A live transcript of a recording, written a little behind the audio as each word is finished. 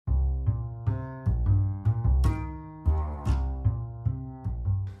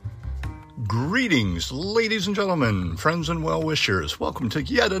Greetings, ladies and gentlemen, friends and well-wishers. Welcome to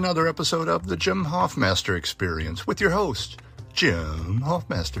yet another episode of the Jim Hoffmaster Experience with your host, Jim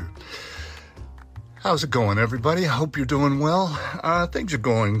Hoffmaster. How's it going, everybody? I hope you're doing well. Things are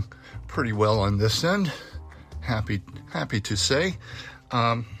going pretty well on this end. Happy to say.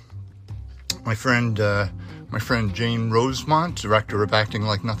 My friend Jane Rosemont, director of Acting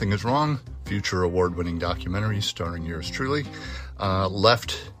Like Nothing Is Wrong, future award-winning documentary starring yours truly,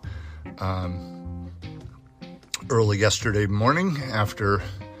 left early yesterday morning after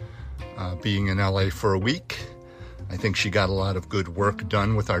being in LA for a week. I think she got a lot of good work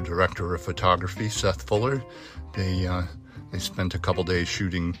done with our director of photography, Seth Fuller. They spent a couple days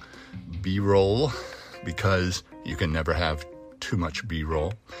shooting B-roll because you can never have too much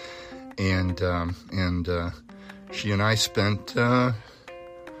B-roll. And she and I spent a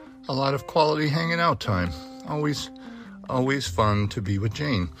lot of quality hanging out time. Always fun to be with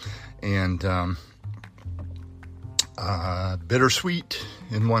Jane. And bittersweet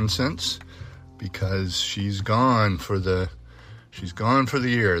in one sense, because she's gone for the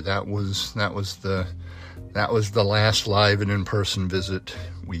year. That was the last live and in-person visit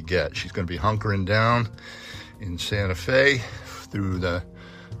we get. She's going to be hunkering down in Santa Fe through the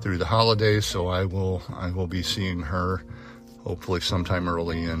holidays, so I will be seeing her hopefully sometime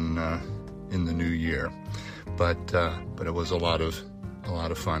early in the new year. But it was a lot of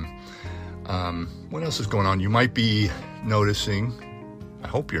fun. What else is going on? You might be noticing, I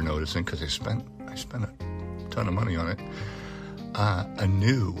hope you're noticing, because I spent a ton of money on it, a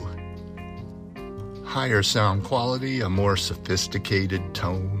new higher sound quality, a more sophisticated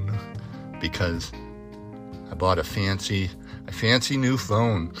tone, because I bought a fancy new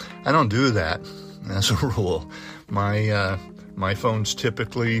phone. I don't do that as a rule. My phones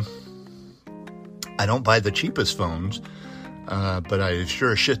typically, I don't buy the cheapest phones, but I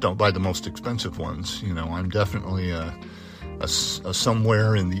sure as shit don't buy the most expensive ones. You know, I'm definitely a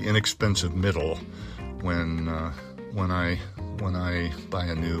somewhere in the inexpensive middle when I buy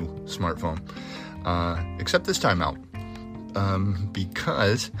a new smartphone. Except this time out,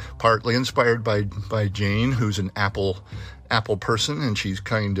 because partly inspired by Jane, who's an Apple person, and she's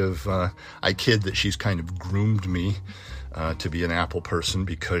kind of I kid that she's kind of groomed me to be an Apple person,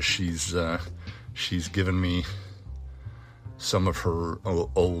 because she's given me some of her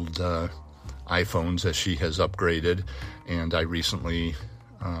old iPhones as she has upgraded, and I recently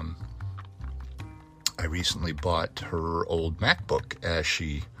bought her old MacBook as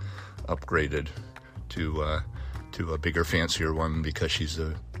she upgraded to a bigger, fancier one, because she's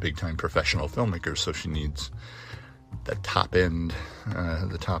a big-time professional filmmaker, so she needs the top end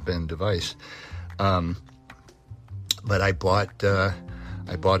device. But I bought an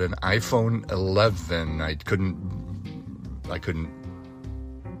iPhone 11. I couldn't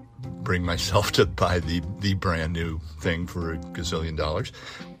bring myself to buy the brand new thing for $1 gazillion,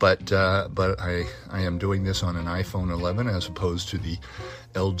 but I am doing this on an iPhone 11 as opposed to the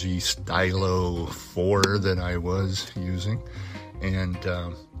LG Stylo 4 that I was using, and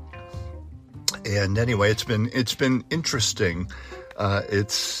anyway, it's been interesting.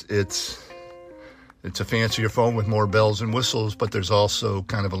 It's a fancier phone with more bells and whistles, but there's also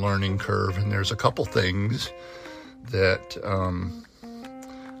kind of a learning curve, and there's a couple things that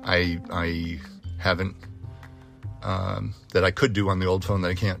I haven't that I could do on the old phone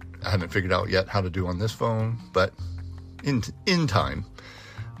that I haven't figured out yet how to do on this phone, but in time.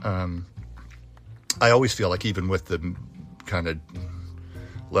 I always feel like, even with the kind of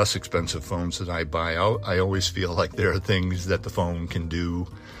less expensive phones that I buy, I always feel like there are things that the phone can do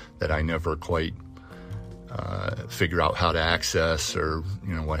that I never quite figure out how to access, or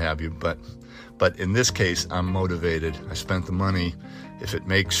what have you. But in this case, I'm motivated. I spent the money. If it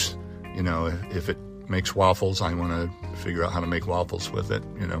makes waffles, I want to figure out how to make waffles with it.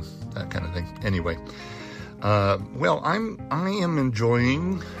 That kind of thing. Anyway, well, I am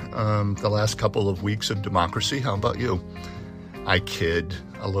enjoying the last couple of weeks of democracy. How about you? I kid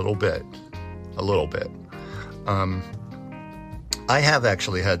a little bit. I have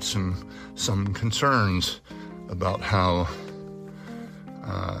actually had some concerns about how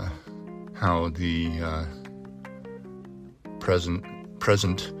the present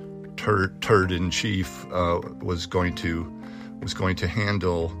turd in chief was going to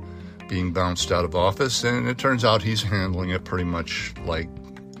handle being bounced out of office, and it turns out he's handling it pretty much like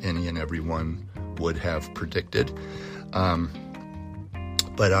any and everyone would have predicted.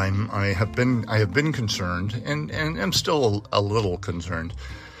 But I have been concerned, and I'm still a little concerned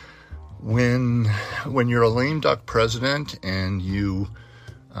when you're a lame duck president and you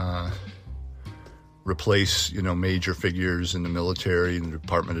replace, major figures in the military and the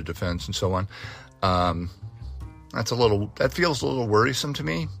Department of Defense and so on. That feels a little worrisome to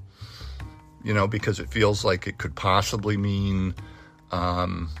me, because it feels like it could possibly mean I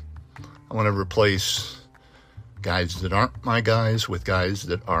want to replace guys that aren't my guys with guys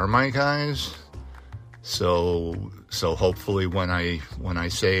that are my guys. So hopefully when I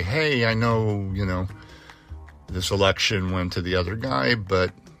say, hey, I know, this election went to the other guy,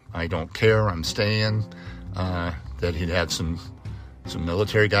 but I don't care, I'm staying, that he'd had some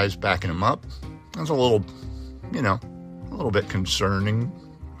military guys backing him up. That's a little bit concerning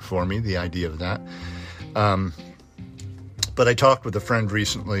for me, the idea of that. But I talked with a friend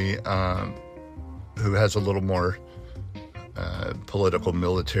recently who has a little more political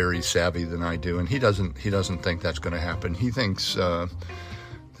military savvy than I do, and he doesn't think that's going to happen. He thinks that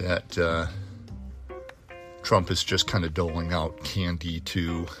Trump is just kind of doling out candy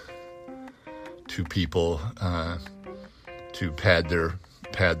to people to pad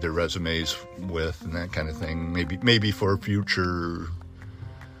their resumes with and that kind of thing. Maybe for future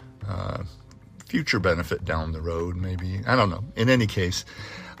benefit down the road. Maybe, I don't know. In any case,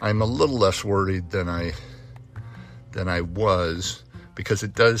 I'm a little less worried than I was, because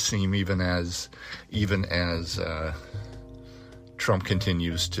it does seem even as Trump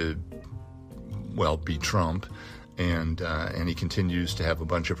continues to be Trump, and he continues to have a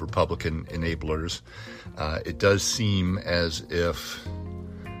bunch of Republican enablers, it does seem as if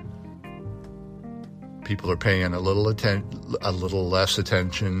people are paying a little less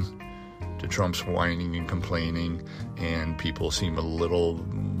attention to Trump's whining and complaining, and people seem a little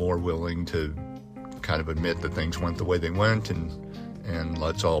more willing to kind of admit that things went the way they went, and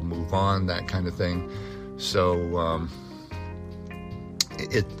let's all move on, that kind of thing. So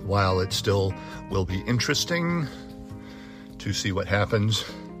while it still will be interesting to see what happens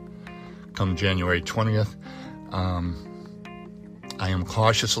come January 20th, I am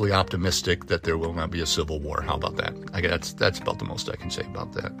cautiously optimistic that there will not be a civil war. How about that? That's about the most I can say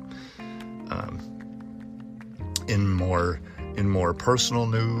about that. In more personal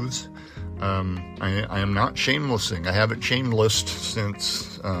news, I am not shamelessing. I haven't shamelessed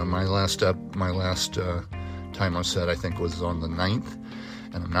since my last time on set, I think, was on the 9th,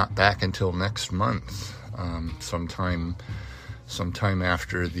 and I'm not back until next month, sometime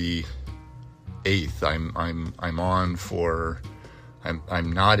after the 8th.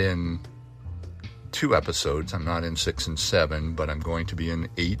 I'm not in 2 episodes. I'm not in 6 and 7, but I'm going to be in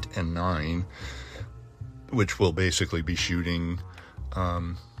 8 and 9, which will basically be shooting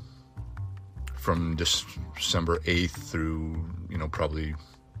from December 8th through, probably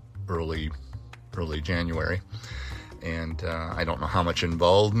early January. And I don't know how much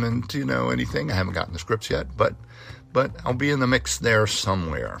involvement, anything. I haven't gotten the scripts yet, but I'll be in the mix there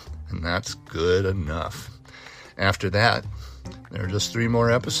somewhere, and that's good enough. After that, there are just 3 more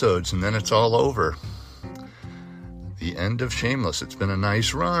episodes, and then it's all over. The end of Shameless. It's been a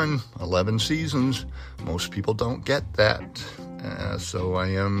nice run, 11 seasons. Most people don't get that, so I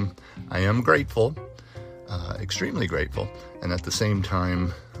am grateful, extremely grateful, and at the same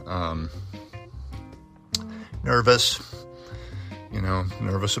time, nervous.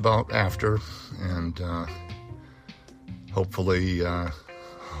 Nervous about after, and hopefully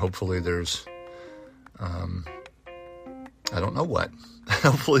there's I don't know what.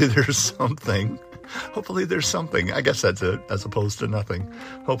 Hopefully there's something. I guess that's it, as opposed to nothing.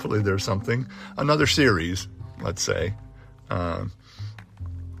 Hopefully there's something. Another series, let's say, that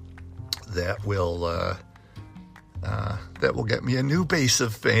will get me a new base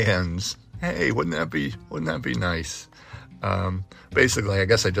of fans. Hey, wouldn't that be nice? Basically, I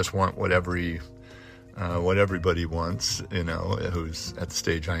guess I just want what everybody wants, who's at the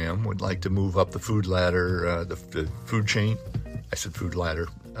stage I am, would like to move up the food ladder, the food chain. I said food ladder,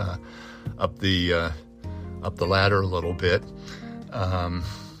 up the ladder a little bit.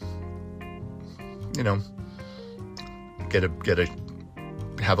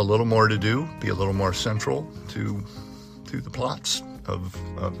 Have a little more to do, be a little more central to the plots of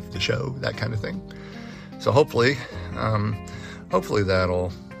the show, that kind of thing. So hopefully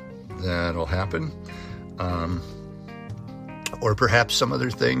that'll happen. Or perhaps some other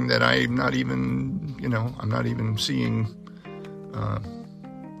thing that I'm not even seeing,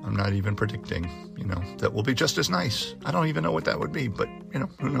 I'm not even predicting, that will be just as nice. I don't even know what that would be, but,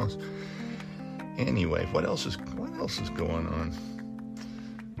 who knows? Anyway, what else is going on?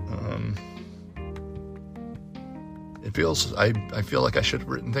 I feel like I should have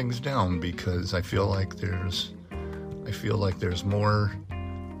written things down, because I feel like there's more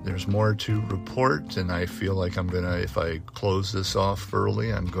there's more to report, and I feel like if I close this off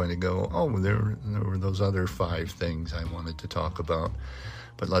early, I'm going to go, oh, there were those other 5 things I wanted to talk about.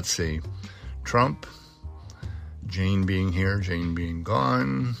 But let's see. Trump, Jane being here, Jane being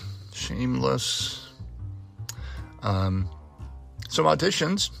gone, Shameless, some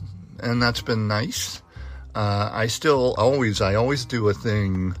auditions, and that's been nice. I always do a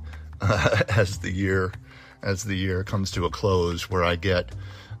thing as the year comes to a close where I get,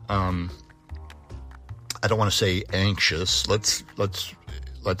 I don't want to say anxious. Let's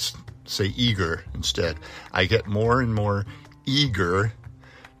say eager instead. I get more and more eager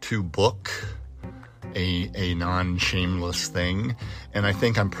to book a non-shameless thing, and I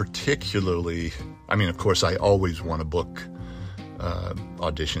think I'm particularly. I mean, of course, I always want to book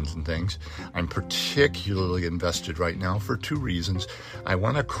auditions and things. I'm particularly invested right now for 2 reasons. I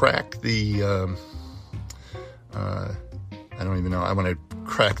want to crack the. I don't even know. I want to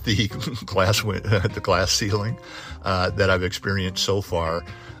crack the glass ceiling that I've experienced so far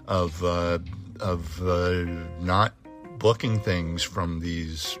of not booking things from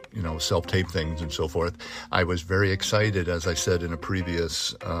these, self-tape things and so forth. I was very excited, as I said in a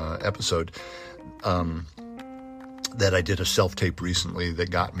previous episode, that I did a self-tape recently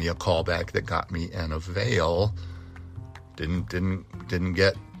that got me a callback, that got me an avail. Didn't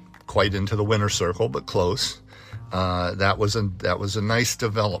get quite into the winner's circle, but close. That was a nice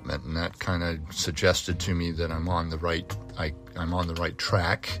development, and that kind of suggested to me that I'm on the right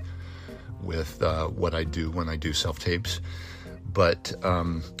track with what I do when I do self-tapes. But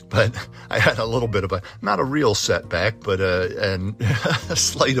I had a little bit of not a real setback, but a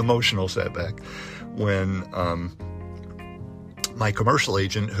slight emotional setback when my commercial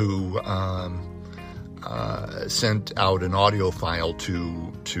agent, who sent out an audio file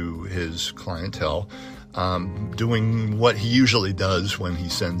to his clientele, doing what he usually does when he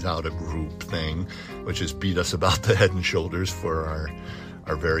sends out a group thing, which is beat us about the head and shoulders for our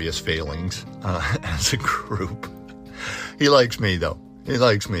various failings as a group. He likes me, though. He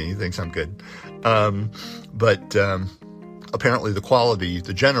likes me. He thinks I'm good. But apparently the quality,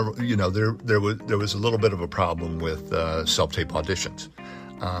 the general, there was a little bit of a problem with self-tape auditions,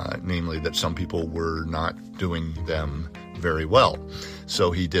 namely that some people were not doing them very well.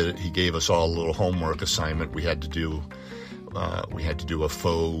 So he gave us all a little homework assignment. We had to do a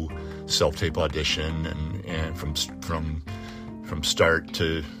faux self-tape audition, and from start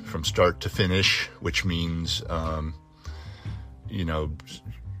to finish, which means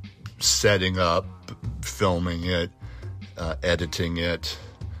setting up, filming it, editing it,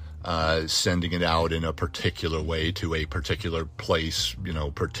 sending it out in a particular way to a particular place,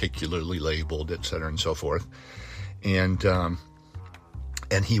 particularly labeled, et cetera, and so forth. And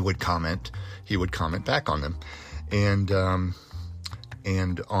he would comment back on them. And he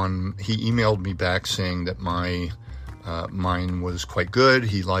emailed me back saying that mine was quite good.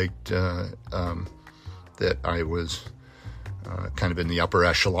 He liked that I was kind of in the upper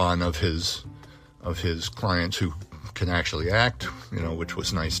echelon of his clients who can actually act, which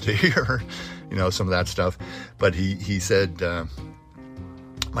was nice to hear, some of that stuff. But he said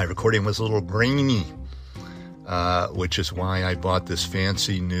my recording was a little grainy, which is why I bought this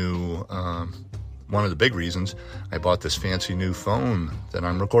fancy new, one of the big reasons I bought this fancy new phone that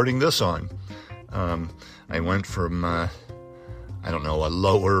I'm recording this on. I went from, a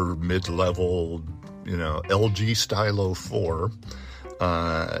lower mid-level, LG Stylo 4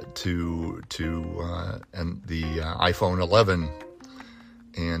 to the iPhone 11.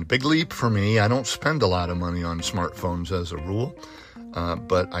 And big leap for me. I don't spend a lot of money on smartphones as a rule,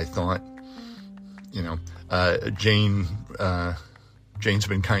 but I thought, Jane's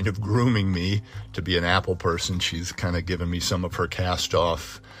been kind of grooming me to be an Apple person. She's kind of given me some of her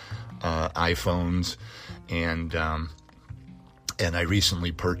cast-off iPhones, and I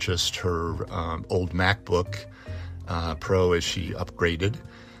recently purchased her old MacBook Pro as she upgraded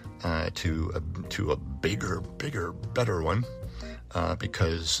to a bigger, better one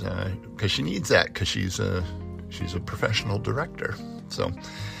because she needs that, because she's a professional director. So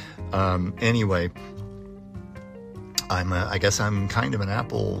anyway, I guess I'm kind of an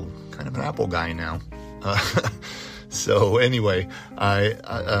Apple guy now. So anyway,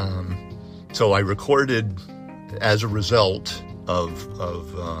 so I recorded as a result of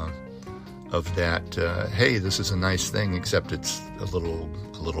that. Hey, this is a nice thing, except it's a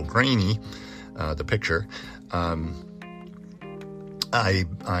little grainy. The picture. I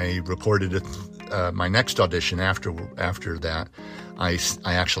recorded it. My next audition after that, I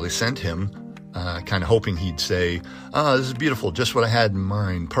actually sent him. Kind of hoping he'd say, "Oh, this is beautiful, just what I had in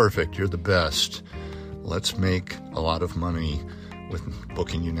mind. Perfect, you're the best. Let's make a lot of money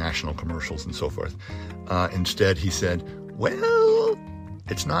booking you national commercials and so forth. Instead, he said, well,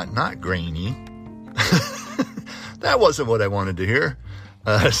 it's not grainy. That wasn't what I wanted to hear.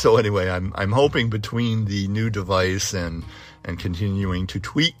 So anyway, I'm hoping between the new device and continuing to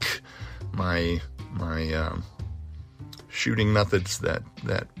tweak my shooting methods that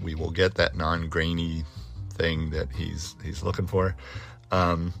we will get that non-grainy thing that he's looking for.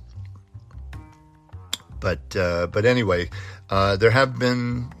 But anyway, there have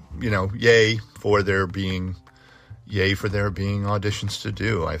been, yay for there being auditions to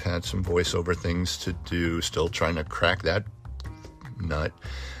do. I've had some voiceover things to do, still trying to crack that nut.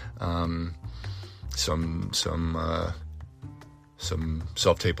 Some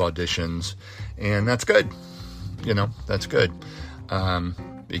self-tape auditions, and that's good. That's good.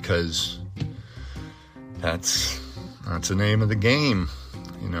 Because that's the name of the game.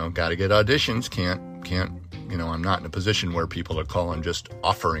 Got to get auditions. Can't, I'm not in a position where people are calling just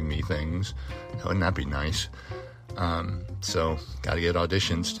offering me things. Wouldn't that be nice? So got to get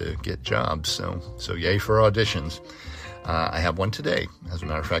auditions to get jobs. So yay for auditions. I have one today, as a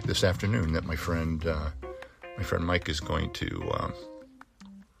matter of fact, this afternoon, that my friend Mike is going to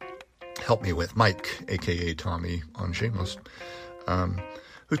help me with. Mike, aka Tommy on Shameless,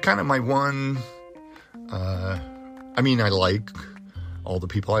 who's kind of my one. I like all the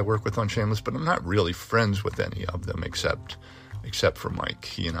people I work with on Shameless, but I'm not really friends with any of them except for Mike.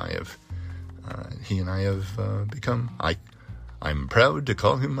 He and I have become. I'm proud to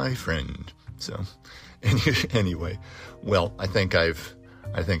call him my friend. So anyway, well, I think I've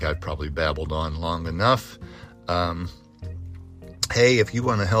probably babbled on long enough. Hey, if you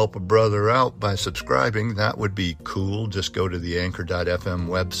want to help a brother out by subscribing, that would be cool. Just go to the Anchor.fm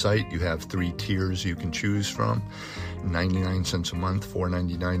website. You have 3 tiers you can choose from: 99 cents a month,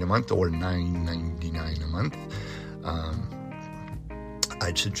 $4.99 a month, or $9.99 a month.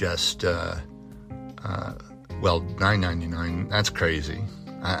 I'd suggest, $9.99. That's crazy.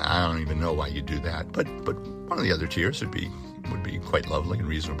 I don't even know why you do that. But one of the other tiers would be quite lovely and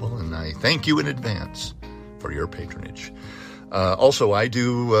reasonable, and I thank you in advance for your patronage. Also, I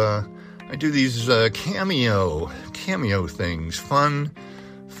do these cameo things, funny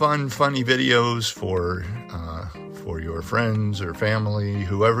videos for your friends or family,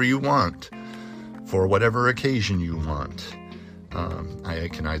 whoever you want, for whatever occasion you want. I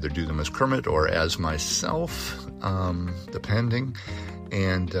can either do them as Kermit or as myself, depending.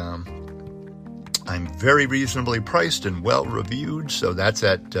 And I'm very reasonably priced and well reviewed, so that's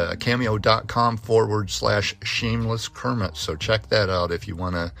at cameo.com/shameless Kermit. So check that out if you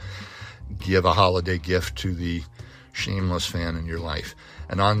want to give a holiday gift to the Shameless fan in your life.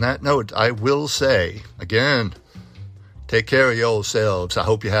 And on that note, I will say again, take care of yourselves. I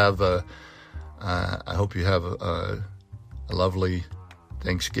hope you have a lovely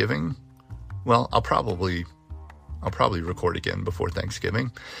Thanksgiving. Well, I'll probably record again before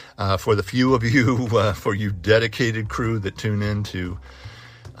Thanksgiving. For the few of you, for you dedicated crew that tune in to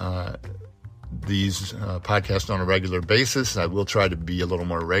these podcasts on a regular basis, I will try to be a little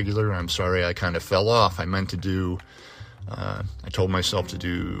more regular. I'm sorry I kind of fell off. I meant to do, I told myself to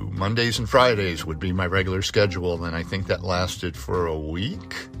do Mondays and Fridays would be my regular schedule, and I think that lasted for a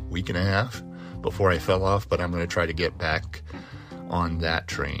week and a half before I fell off, but I'm going to try to get back on that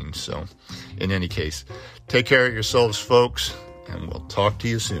train. So in any case, take care of yourselves, folks, and we'll talk to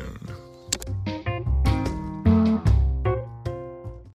you soon.